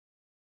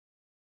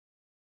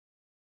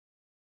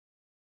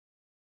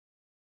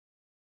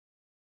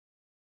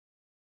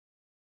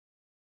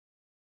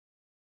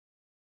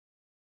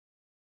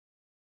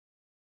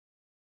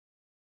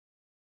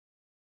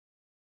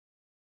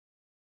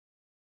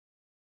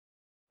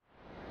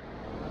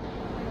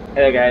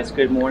Hey guys,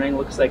 good morning.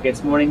 Looks like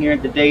it's morning here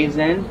at the day's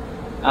end.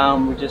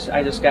 I just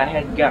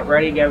got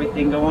ready, got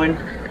everything going.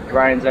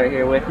 Ryan's out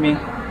here with me.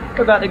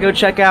 We're about to go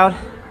check out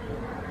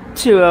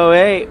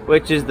 208,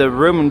 which is the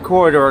room and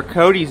corridor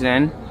Cody's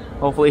in.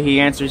 Hopefully he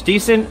answers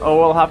decent, or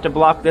we'll have to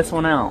block this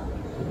one out.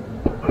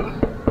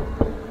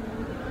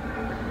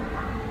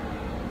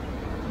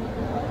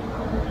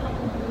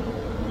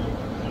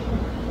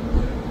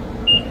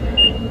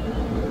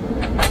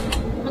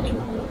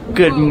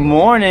 Good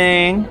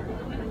morning.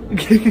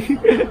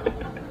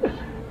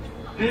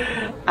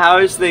 How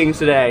is things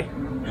today?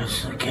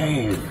 It's a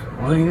cave.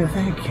 What do you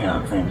think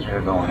how things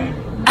are going?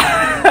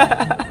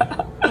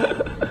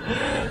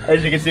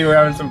 As you can see, we're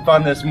having some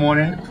fun this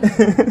morning.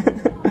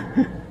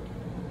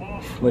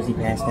 Was he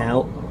passed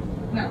out?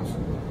 No.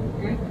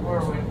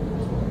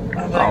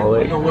 I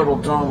think the little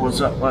dog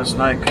was up last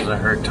night because I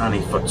heard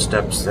tiny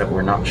footsteps that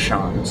were not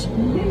Sean's.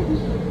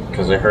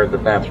 Because I heard the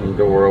bathroom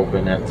door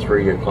open at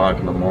 3 o'clock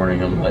in the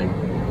morning. I'm like,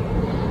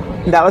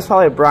 That was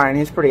probably Brian.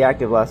 He's pretty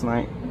active last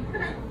night.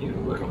 you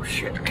little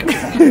shit.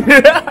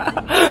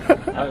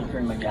 I was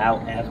pretty much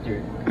out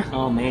after.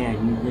 Oh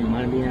man, you didn't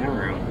want to be in our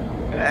room.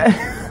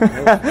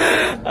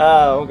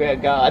 Oh,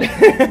 good God.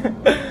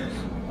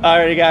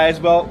 Alrighty guys,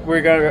 well,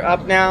 we're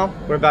up now.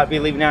 We're about to be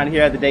leaving out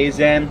here at the day's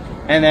end.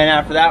 And then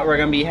after that, we're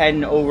going to be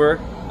heading over.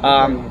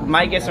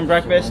 Might get some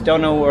breakfast,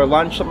 don't know, or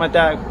lunch, something like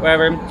that,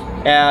 whatever.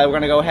 We're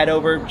going to go head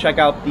over, check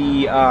out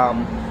the,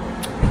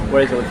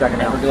 what is it we're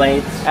checking out?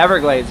 Everglades.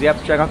 Everglades, yep,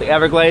 check out the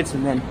Everglades,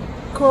 and then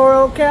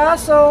Coral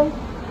Castle.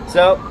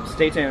 So,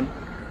 stay tuned.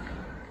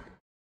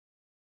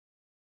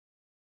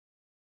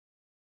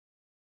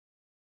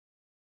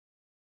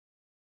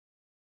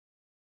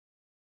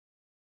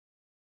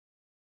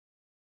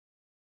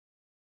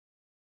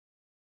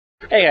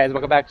 Hey guys,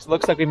 welcome back. So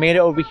looks like we made it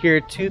over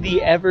here to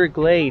the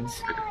Everglades.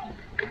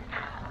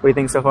 What do you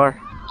think so far?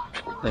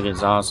 I think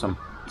it's awesome.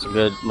 It's a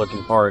good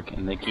looking park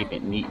and they keep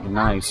it neat and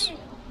nice.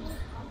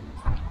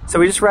 So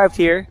we just arrived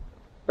here.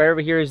 Right over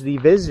here is the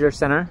visitor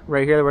center.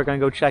 Right here that we're going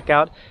to go check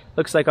out.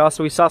 Looks like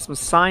also we saw some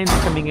signs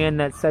coming in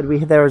that said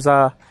there was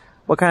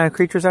what kind of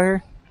creatures are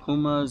here?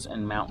 Pumas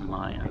and mountain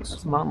lions.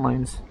 It's mountain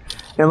lions.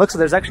 And it looks like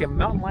there's actually a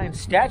mountain lion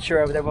statue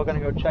over there we're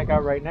going to go check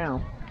out right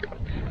now.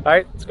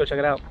 Alright, let's go check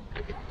it out.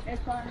 It's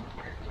fine.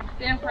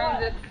 Stand in front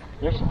of this.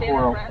 There's a Stand in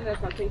squirrel. front of this.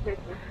 I'll take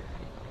pictures.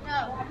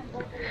 No.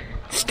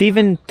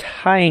 Stephen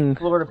Tying.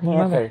 Florida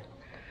panther.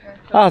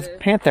 Oh, it's a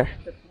panther.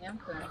 The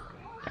panther.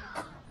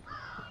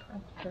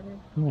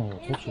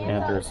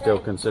 Panther is still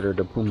considered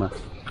a puma.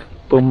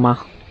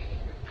 Puma.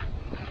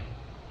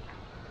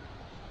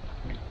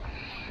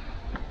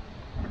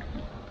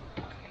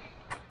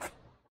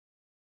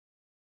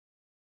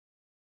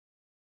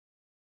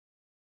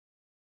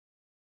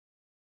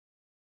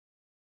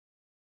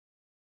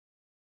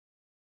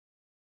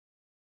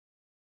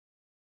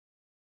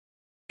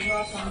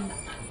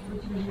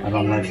 I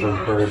don't like those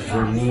birds.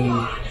 They're mean.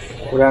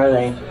 What are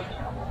they?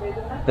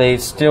 They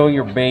steal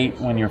your bait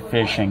when you're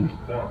fishing.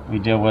 We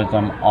deal with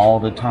them all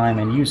the time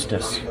in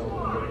Eustis.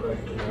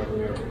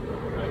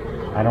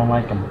 I don't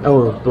like them.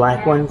 Oh,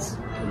 black ones.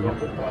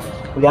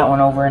 Yep. We got one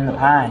over in the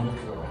pond.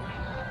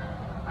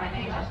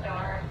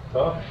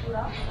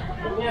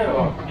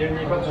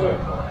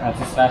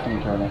 That's a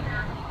stacking turtle.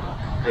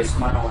 They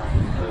smile at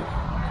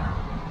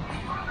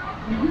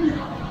you.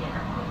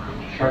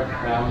 Shark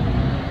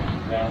down.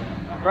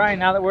 Brian,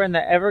 now that we're in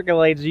the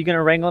Everglades, are you going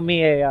to wrangle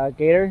me a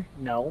gator?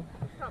 No.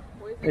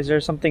 Is there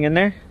something in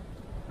there?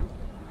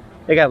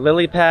 They got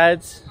lily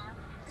pads.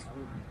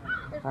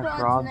 Got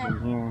frogs in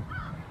here.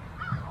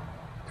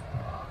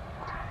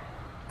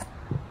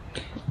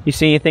 You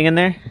see anything in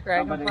there?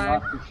 Dragonfly.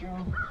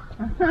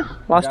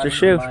 Lost your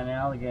shoe. An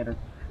alligator.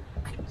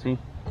 See?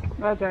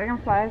 Oh,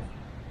 dragonflies.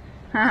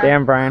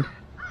 Damn, Brian.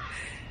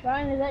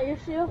 Brian, is that your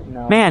shoe?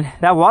 No. Man,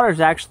 that water's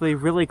actually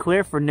really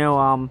clear for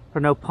no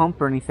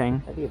pump or anything.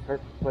 That'd be a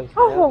perfect place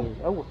for alligators.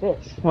 Oh, a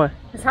fish. What?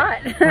 It's hot.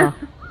 Oh.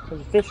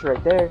 There's a fish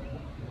right there.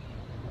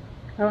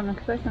 I wasn't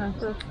expecting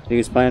this.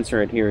 These plants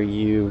right here,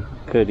 you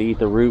could eat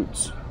the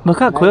roots. Look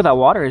how clear that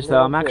water is, though.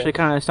 Little I'm actually fish.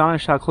 kind of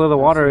astonished how clear the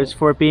water is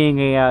for it being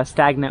a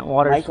stagnant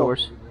water Michael,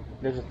 source.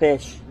 There's a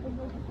fish.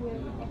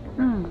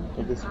 Hmm.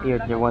 It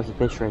disappeared. There was a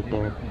fish right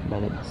there,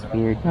 but it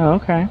disappeared. Oh,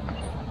 okay.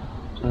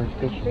 So there's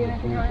fish See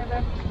anything right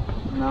there?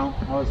 No,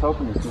 I was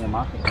hoping to see a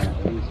moccasin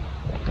at least.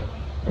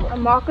 A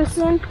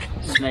moccasin?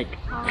 Snake.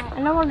 I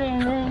know what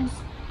it is.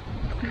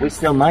 We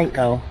still might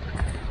though.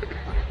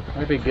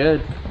 That'd be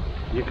good.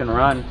 You can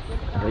run.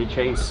 They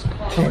chase.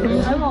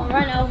 I won't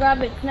run, I'll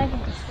grab it.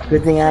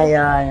 Good thing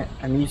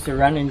I'm used to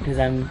running because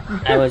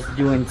I was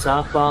doing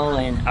softball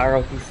and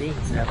ROTC,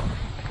 so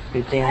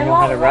good thing I know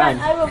how to run.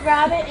 I will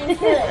grab it and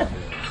kill it.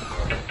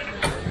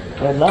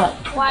 Good luck.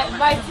 Why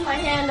bites my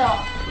hand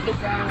off?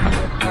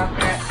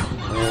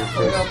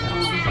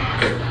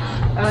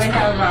 Oh, they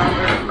have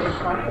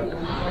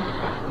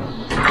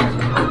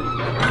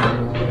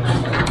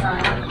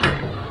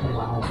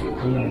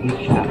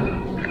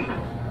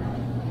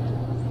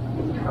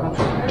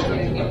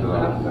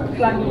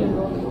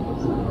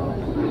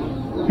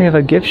They have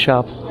a gift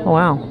shop. Oh,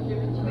 wow.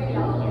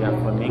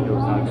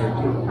 flamingos out here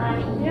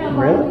too.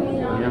 Really?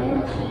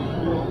 Yeah.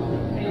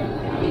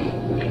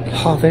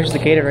 Oh, there's the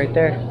gator right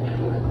there.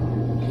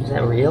 Is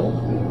that real?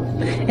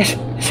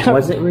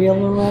 Was it real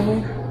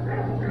already?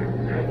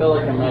 I feel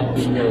like I might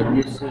be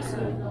used to this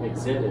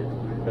exhibit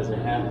because it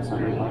had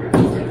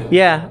something.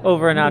 Yeah,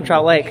 over in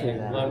Trout Lake.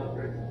 Look,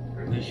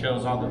 it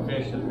shows all the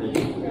fish that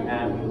they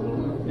have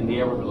in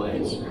the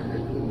Everglades.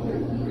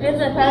 It's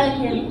a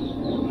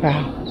pelican.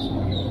 Wow.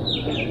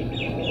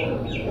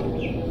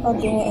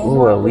 Okay.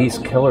 Ooh, at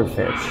least killer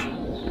fish.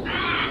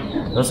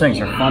 Those things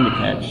are fun to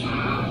catch.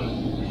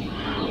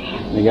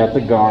 They got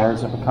the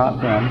guards. I've caught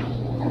them.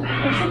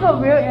 It should go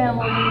real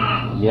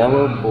animal.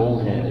 Yellow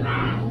bullhead.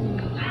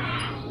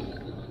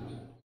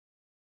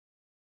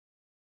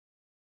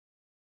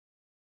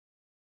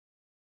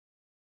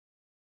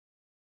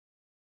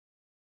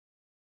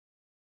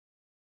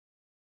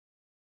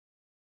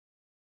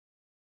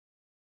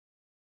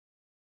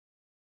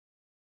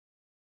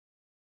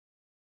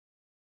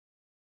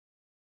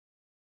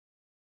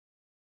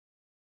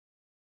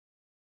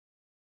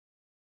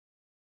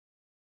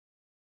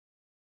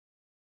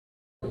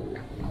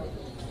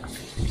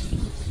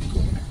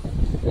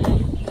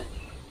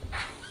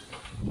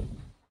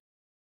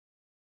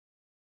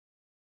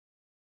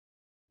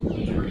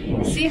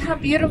 See how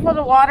beautiful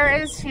the water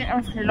is here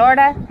in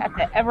Florida at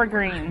the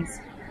Evergreens.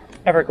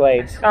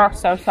 Everglades. Oh,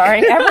 so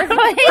sorry.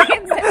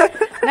 Everglades.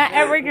 Not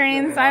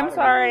Evergreens. I'm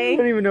sorry. I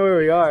don't even know where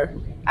we are.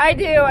 I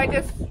do. I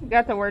just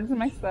got the words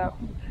mixed up.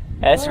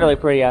 Yeah, it's really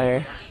pretty out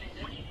here.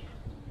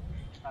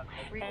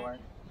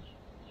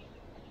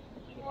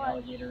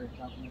 Alligator or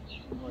something.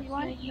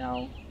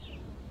 No.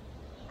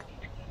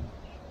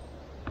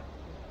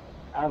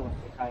 I don't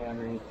think I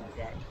underneath the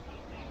deck.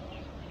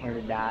 Or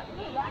the dot.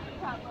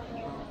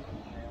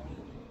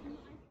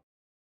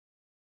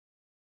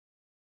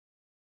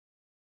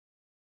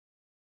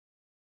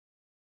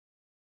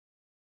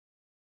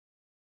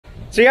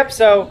 So yep,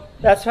 so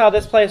that's how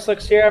this place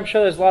looks here. I'm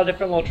sure there's a lot of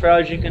different little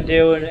trails you can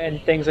do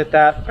and things like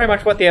that. Pretty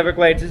much what the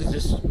Everglades is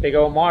just big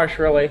old marsh,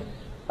 really. Pretty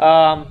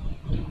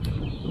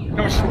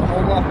much a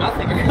whole lot of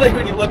nothing, really,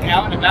 when you look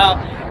out and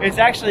about. It's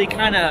actually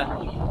kind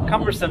of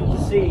cumbersome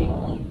to see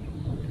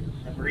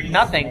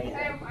nothing.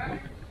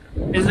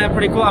 Isn't that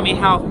pretty cool? I mean,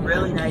 how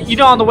Really nice. you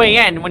know on the way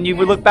in when you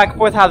would look back and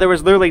forth how there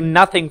was literally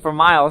nothing for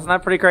miles. Isn't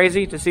that pretty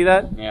crazy to see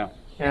that? Yeah.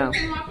 Yeah.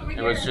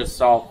 It was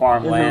just all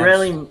farmland, Is it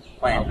really-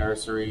 plant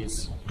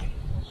nurseries,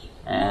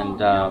 and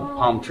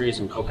palm trees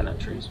and coconut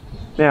trees.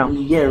 Yeah. And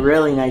you get a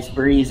really nice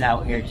breeze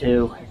out here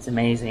too. It's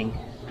amazing.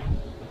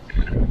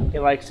 It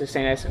likes to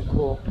stay nice and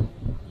cool.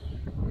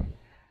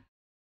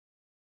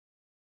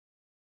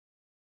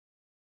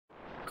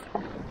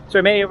 So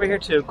we made it over here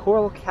to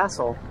Coral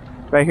Castle.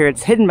 Right here,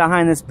 it's hidden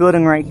behind this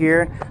building right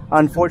here.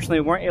 Unfortunately,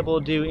 we weren't able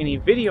to do any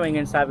videoing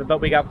inside of it,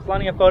 but we got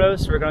plenty of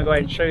photos, so we're gonna go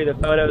ahead and show you the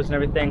photos and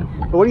everything.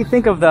 But what do you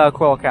think of the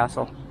Coral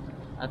Castle?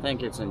 I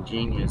think it's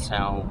ingenious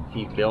how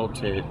he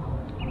built it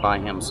by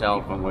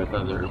himself and with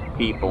other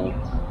people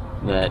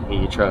that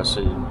he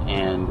trusted,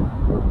 and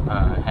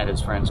had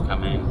his friends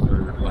come in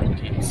for like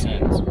 10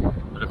 cents.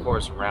 But of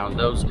course, around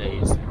those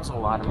days, it was a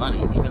lot of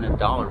money. Even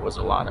 $1 was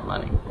a lot of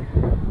money.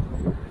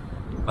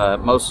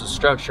 But most of the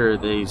structure,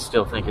 they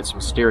still think it's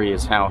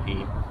mysterious how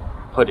he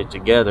put it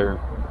together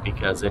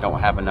because they don't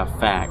have enough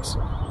facts.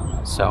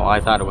 So I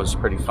thought it was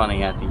pretty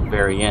funny at the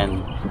very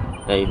end.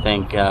 They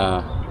think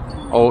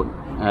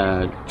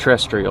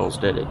terrestrials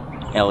did it,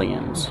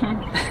 aliens.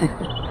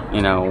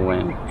 You know,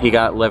 when he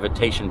got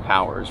levitation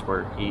powers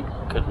where he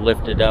could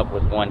lift it up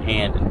with one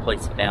hand and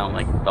place it down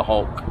like the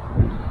Hulk.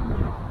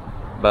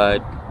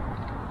 But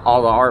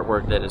all the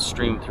artwork that is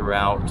streamed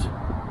throughout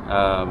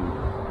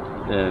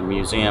the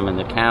museum and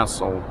the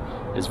castle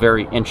is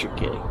very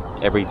intricate.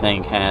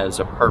 Everything has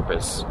a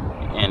purpose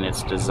in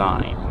its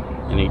design,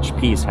 and each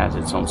piece has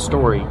its own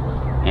story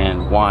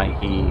and why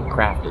he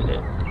crafted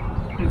it.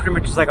 And pretty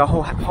much it's like a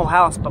whole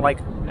house, but like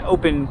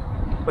open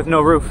with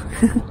no roof.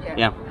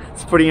 Yeah.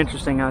 It's pretty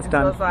interesting how it's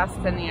done. Those last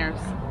 10 years.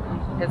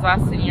 His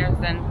last 10 years,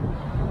 then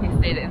he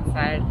stayed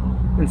inside.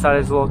 Inside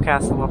his little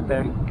castle up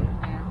there.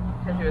 Yeah,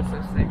 because he was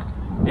so sick.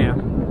 Yeah.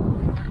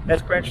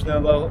 That's pretty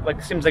interesting though. Like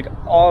it seems like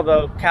all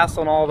the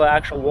castle and all the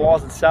actual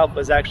walls itself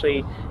was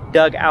actually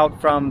dug out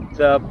from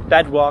the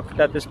bedrock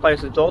that this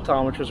place was built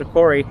on, which was a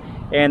quarry,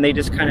 and they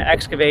just kind of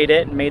excavated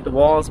it and made the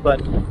walls, but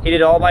he did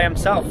it all by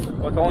himself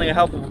with only the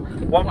help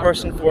of one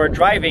person for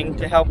driving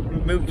to help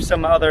move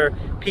some other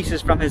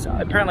pieces from his,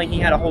 apparently he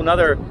had a whole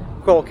nother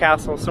Coral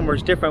Castle somewhere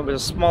different, with a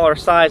smaller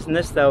size than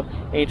this though,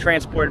 and he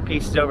transported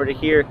pieces over to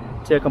here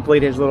to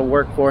complete his little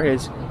work for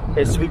his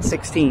Sweet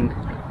 16.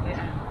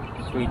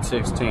 Sweet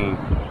 16.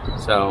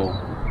 So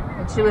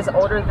And she was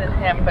older than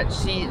him, but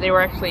they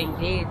were actually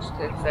engaged,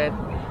 it said.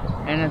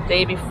 And the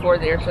day before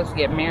they were supposed to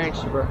get married,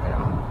 she broke it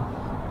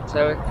off.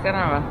 So it's kind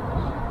of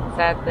a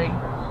sad thing.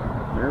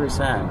 very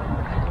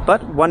sad.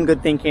 But one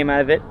good thing came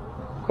out of it,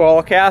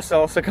 Coral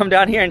Castle. So come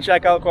down here and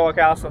check out Coral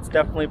Castle. It's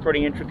definitely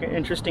pretty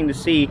interesting to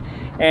see.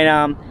 And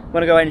I'm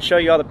going to go ahead and show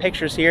you all the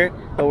pictures here.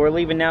 But we're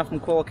leaving now from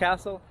Coral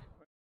Castle.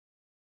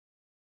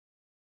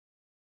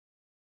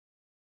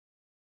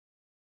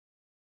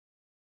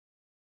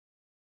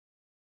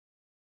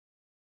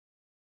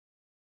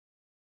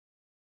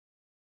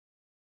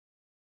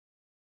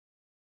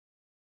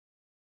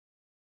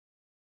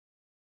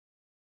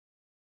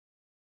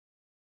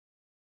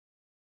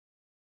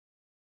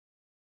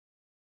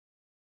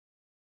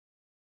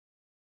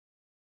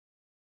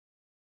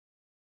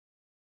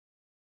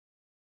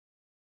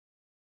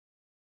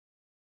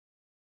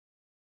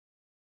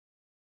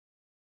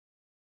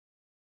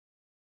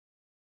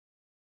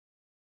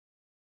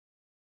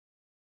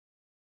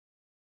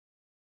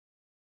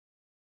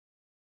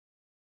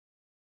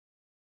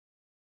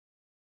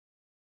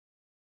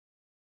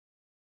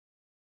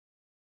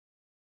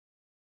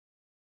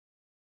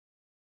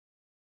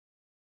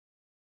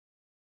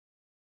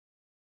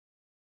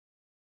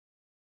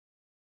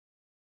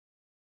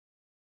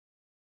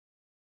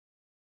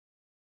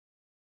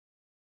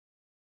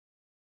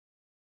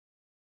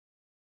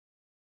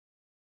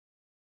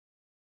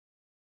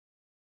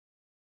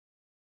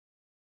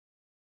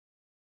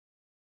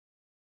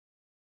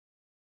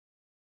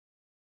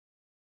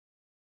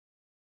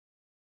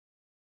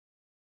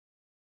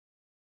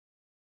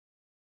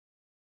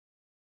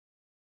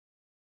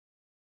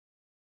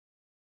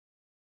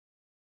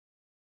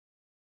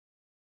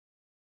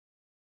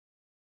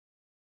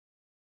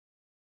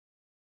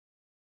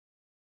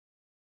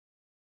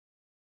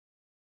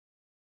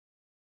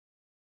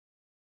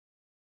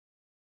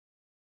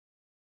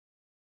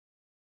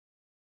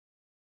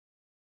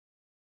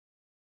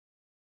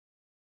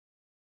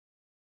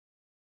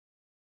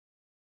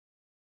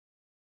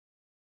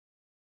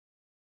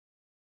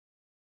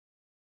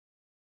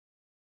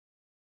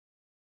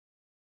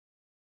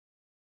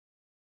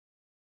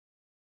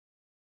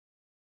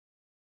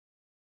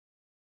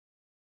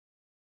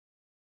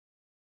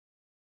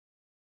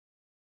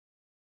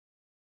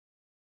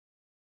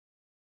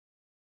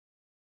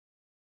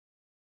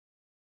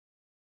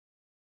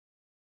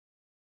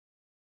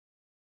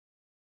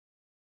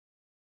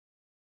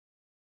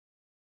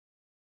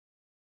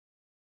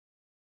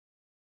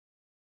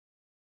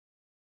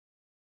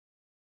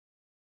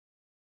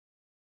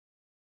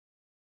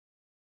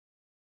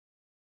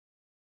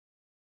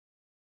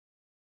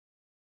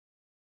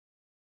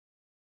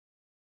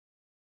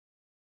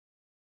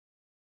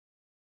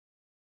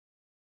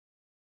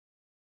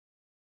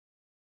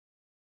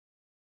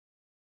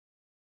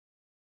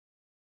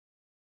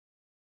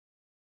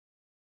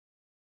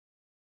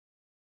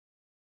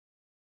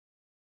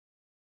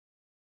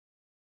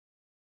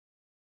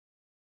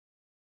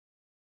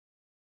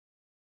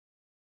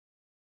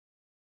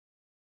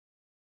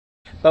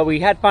 But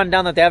we had fun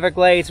down at the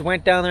Everglades,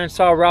 went down there and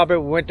saw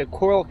Robert, we went to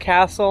Coral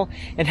Castle,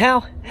 and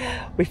how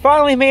we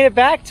finally made it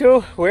back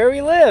to where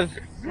we live.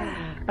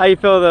 How you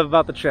feel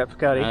about the trip,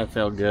 Cody? I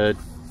feel good,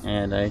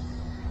 and I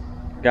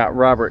got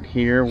Robert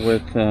here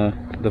with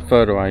the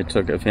photo I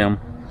took of him.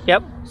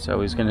 Yep.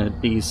 So he's gonna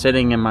be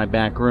sitting in my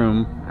back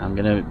room. I'm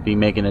gonna be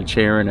making a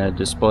chair and a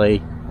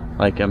display,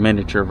 like a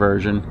miniature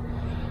version,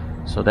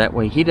 so that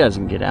way he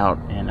doesn't get out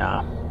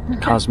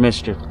and cause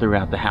mischief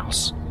throughout the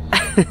house.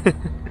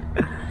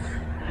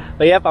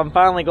 But yep, I'm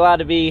finally glad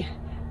to be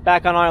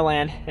back on our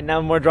land, and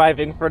no more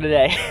driving for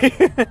today.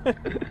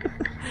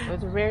 It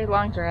was a very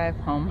long drive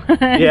home.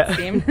 Yeah. It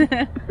seemed.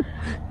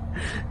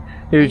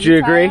 Did you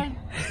agree?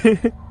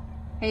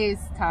 He's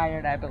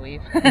tired, I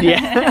believe.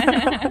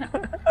 Yeah.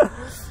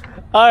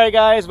 Alright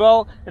guys,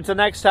 well, until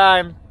next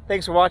time,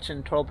 thanks for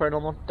watching Total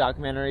Paranormal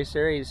Documentary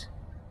Series.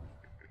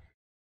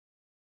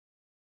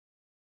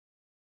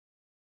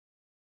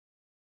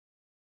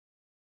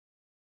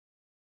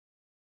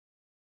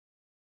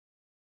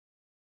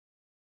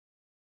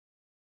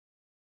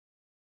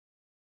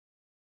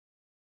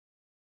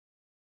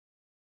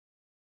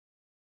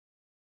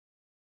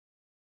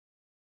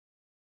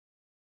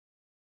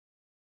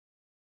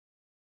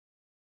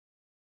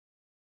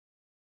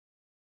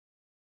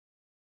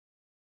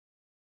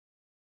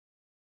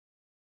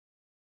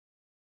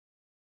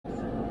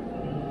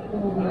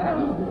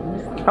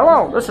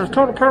 Hello, this is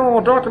Total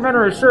Paranormal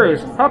Documentary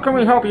Series. How can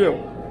we help you?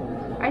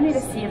 I need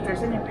to see if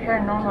there's any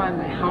paranormal in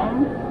my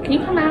home. Can you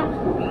come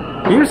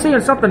out? Are you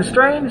seeing something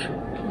strange?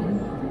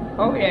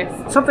 Oh,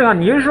 yes. Something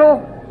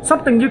unusual?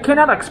 Something you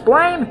cannot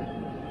explain?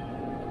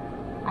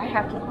 I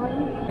have to call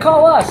you.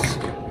 Call us!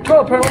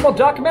 Total Paranormal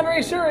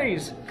Documentary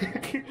Series!